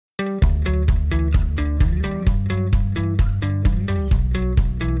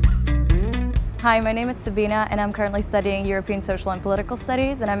Hi, my name is Sabina and I'm currently studying European Social and Political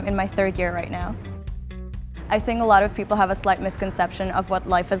Studies and I'm in my third year right now. I think a lot of people have a slight misconception of what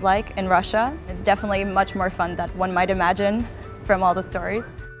life is like in Russia. It's definitely much more fun than one might imagine from all the stories.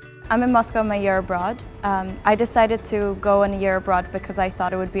 I'm in Moscow my year abroad. I decided to go on a year abroad because I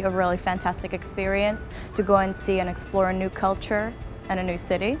thought it would be a really fantastic experience to go and see and explore a new culture and a new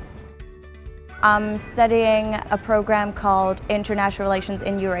city. I'm studying a program called International Relations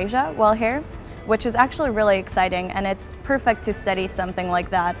in Eurasia while here, which is actually really exciting, and it's perfect to study something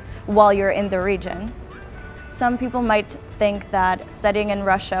like that while you're in the region. Some people might think that studying in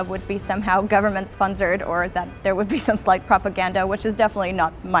Russia would be somehow government sponsored or that there would be some slight propaganda, which is definitely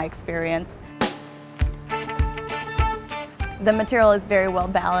not my experience. The material is very well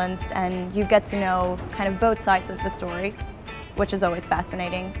balanced and you get to know kind of both sides of the story, which is always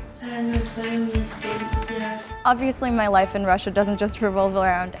fascinating. Obviously, my life in Russia doesn't just revolve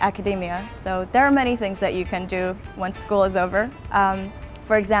around academia, so there are many things that you can do once school is over.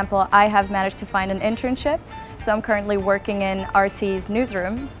 For example, I have managed to find an internship, so I'm currently working in RT's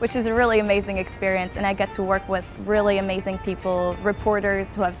newsroom, which is a really amazing experience, and I get to work with really amazing people,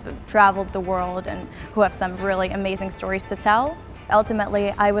 reporters who have traveled the world and who have some really amazing stories to tell.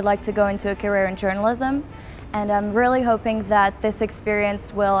 Ultimately, I would like to go into a career in journalism, and I'm really hoping that this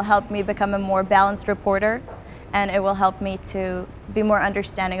experience will help me become a more balanced reporter, and it will help me to be more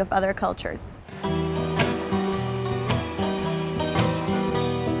understanding of other cultures.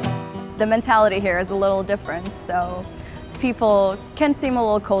 The mentality here is a little different, so people can seem a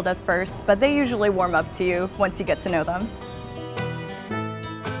little cold at first, but they usually warm up to you once you get to know them.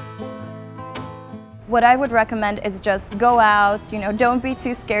 What I would recommend is just go out, don't be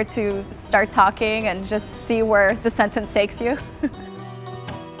too scared to start talking and just see where the sentence takes you.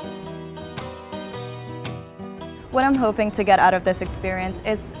 What I'm hoping to get out of this experience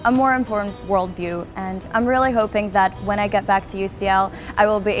is a more informed worldview, and I'm really hoping that when I get back to UCL, I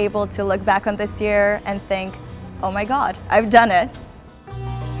will be able to look back on this year and think, oh my God, I've done it.